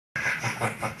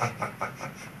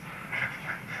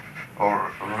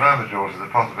Or remember, George, the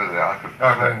possibility I could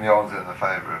turn the odds in the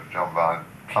favour of John by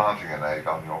planting an egg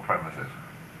on your premises.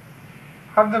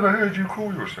 I've never heard you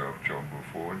call yourself John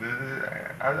before.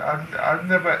 I've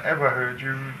never ever heard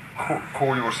you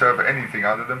call yourself anything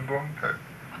other than Bronco.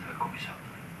 I never call myself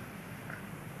that.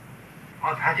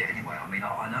 I've had it anyway. I mean,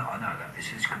 I know that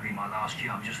this could be my last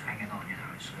year. I'm just hanging on, you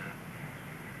know. It's,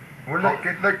 well,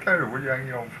 let go. What are you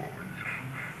hanging on for?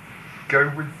 Go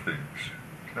with things.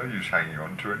 No use hanging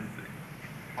on to anything.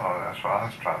 Well, that's what I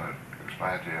was trying to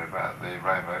explain to you about the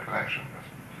Rainbow Connection.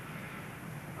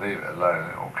 Leave it alone,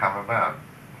 it will come about.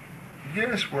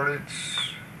 Yes, well, it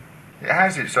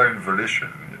has its own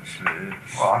volition.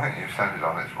 Well, I think you've sent it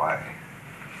on its way.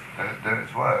 Do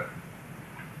its work.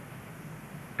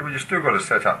 Yeah, well, you've still got to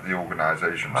set up the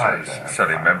organisation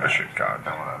selling membership cards. I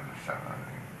don't want to sell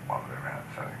anything while we're around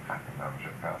selling fucking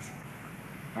membership cards.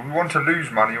 Well, we want to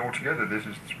lose money altogether. This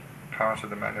is part of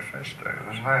the manifesto.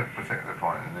 There's no particular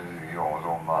point in losing yours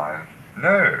or mine.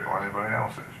 No. Or anybody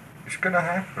else's. It's going to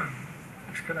happen.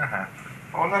 It's going to happen.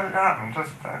 Well, let it happen.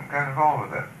 Just don't get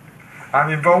involved with it. I'm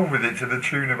involved with it to the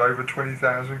tune of over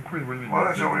 20,000 quid. Well,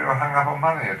 that's all you're hung up on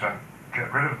money. You don't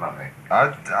get rid of money.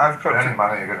 I've got the only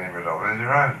money you're getting rid of is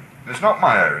your own. It's not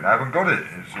my own. I haven't got it.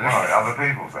 Well, other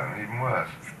people's then, even worse.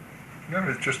 No,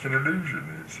 it's just an illusion.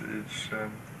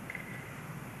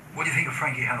 What do you think of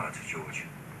Frankie Howard, George?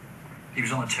 He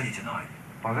was on the telly tonight.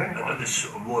 Was he? At this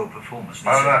sort of royal performance.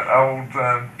 Oh, that old...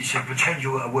 he said, pretend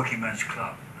you're at a working man's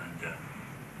club. And,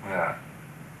 yeah.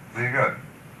 Is he good?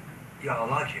 Yeah, I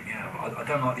like him, yeah. I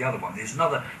don't like the other one. There's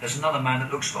another man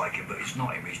that looks like him, but it's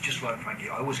not him. He's just like Frankie.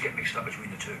 I always get mixed up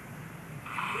between the two.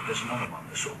 But there's another one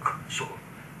that's sort of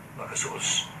like a sort of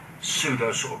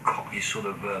pseudo sort of cockney sort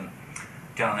of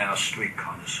down our street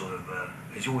kind of sort of.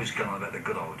 He's always going on about the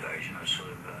good old days, you know, sort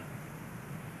of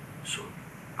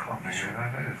cockney sort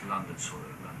of London sort of.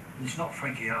 It's not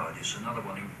Frankie Howard. It's another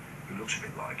one who looks a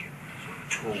bit like him.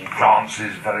 Sort of tall. France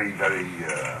is very, very.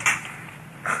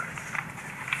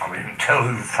 I mean, you can tell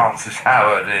who Francis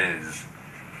Howard is.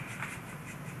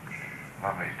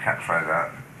 Lovely catchphrase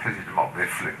out. Pity to not be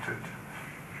afflicted.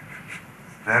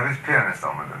 They have his pianist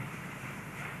on with him.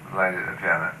 The lady at the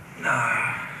piano.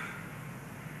 No.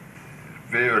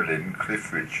 Vera Lynn,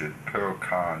 Cliff Richard, Pearl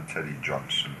Carr, Teddy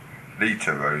Johnson,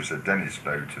 Lita Rosa, Dennis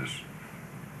Lotus.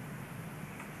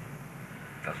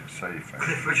 Doesn't say.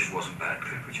 Cliff Richard wasn't bad.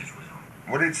 Cliff Richard was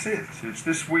on. Well, it's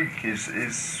this week is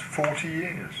 40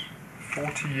 years.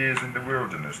 40 years in the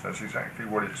wilderness. That's exactly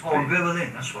what it's been. Oh, Vera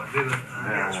Lynn. That's right. Vera Lynn.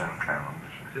 Yeah, that's right.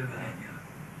 Vera Lynn, yeah.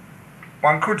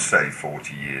 One could say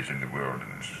 40 years in the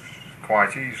wilderness,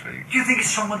 quite easily. Do you think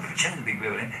it's someone pretending to be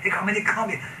Vera Lynn? I mean, it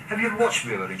can't be. Have you ever watched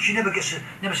Vera Lynn? She never seems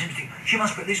to think. She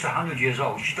must be at least 100 years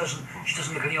old. She doesn't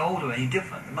look any older or any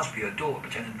different. It must be her daughter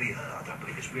pretending to be her. I don't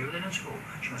believe it's Vera Lynn at all.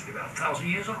 She must be about 1,000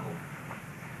 years old.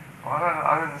 Well,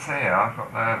 I didn't see her. I've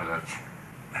got no evidence.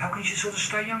 How can she sort of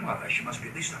stay young like that? She must be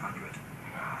at least 100.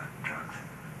 Drugs.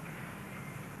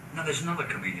 Now, there's another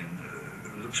comedian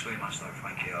who looks very much like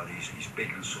Frankie Howard. He's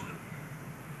big and sort of.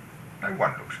 No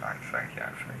one looks like Frankie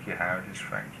Howard. Frankie Howard is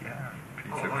Frankie Howard.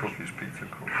 Peter Cook is Peter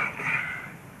Cook.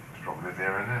 It's probably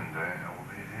there and then doing it all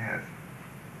these years.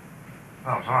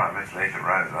 No, it's alright, Miss Lita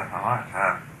Rosa. I liked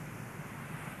her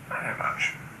very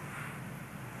much.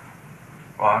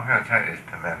 Well, I'm going to take these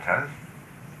pimentos.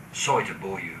 Sorry to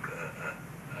bore you,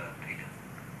 Peter.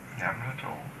 You haven't at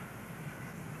all.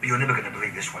 You're never going to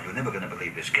believe this one. You're never going to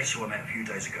believe this. Guess who I met a few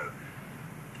days ago?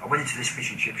 I went into this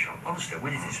fish and chip shop. Honestly, I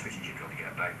went into this fish and chip shop to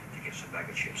get some bag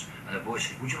of chips. And the boy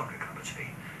said, "Would you like a cup of tea?"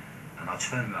 And I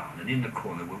turned around, and in the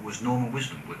corner was Norman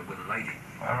Wisdom with a lady.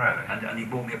 Oh, really? And he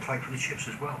bought me a plate for the chips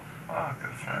as well. Oh,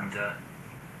 good friend.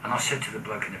 And I said to the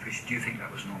bloke in the fish, "Do you think that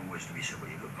was Norman Wisdom?" He said,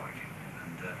 "Well, you look like him."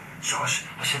 And so I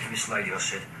said to this lady, I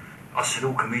said,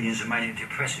 all comedians are manic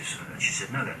depressives. And she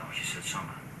said, "No, they're not." She said, "Some."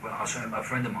 Well, I said, a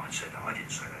friend of mine said that. I didn't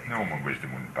say that. Norman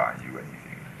Wisdom wouldn't buy you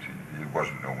anything. It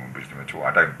wasn't Norman Wisdom at all.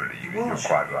 I don't believe it. You're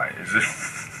quite right.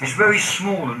 He's very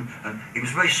small and he was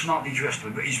very smartly dressed,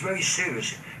 but he's very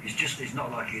serious. He's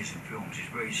not like he is in films. He's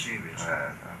very serious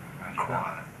and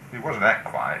quiet. He wasn't that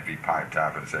quiet if he piped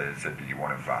up and said, "Do you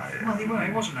want to buy it?" Well,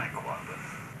 he wasn't that quiet, but...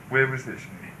 Where was this?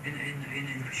 In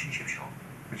the fish and chip shop.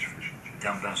 Which fish and chip?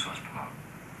 Down Belsize Park.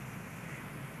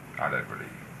 I don't believe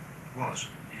it. Was,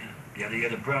 yeah. He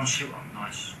had a brown suit on,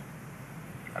 nice.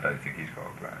 I don't think he's got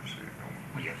a brown suit.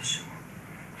 Well, he had a suit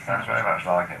on. Sounds very much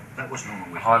like him. That was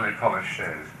Norman Wisdom. Highly polished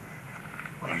shoes.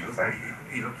 Well,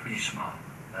 he looked pretty smart.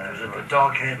 There was a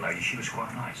dark-haired lady. She was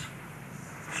quite nice.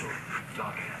 Sort of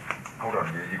dark hair. Hold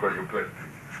on, you got your bread,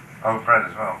 please. Oh, bread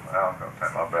as well. Oh, I've got to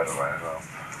take my bread away as well.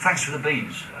 Thanks for the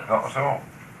beans. Not at all.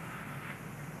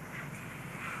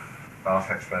 I'll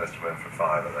take Spurs to win for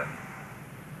 £5 then.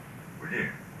 Will you?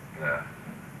 Yeah.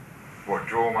 What,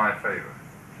 draw my favour?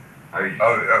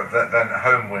 Then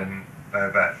home win,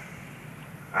 no bet.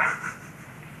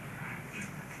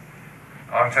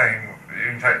 I'm taking,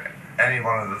 you can take any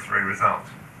one of the 3 results.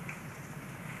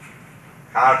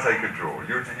 I'll take a draw.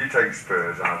 You take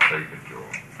Spurs, I'll take a draw.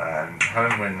 And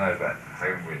home win, no bet.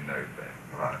 Home win, no bet.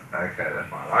 Right, okay then.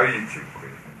 I'll owe you 2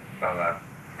 quid. Bye-bye.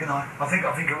 Good night. I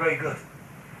think you're very good.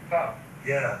 Oh.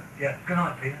 Yeah. Good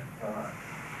night, Peter. Bye-bye.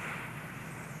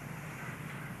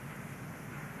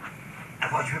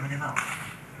 Have I driven him up?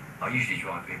 I usually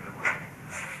drive people away.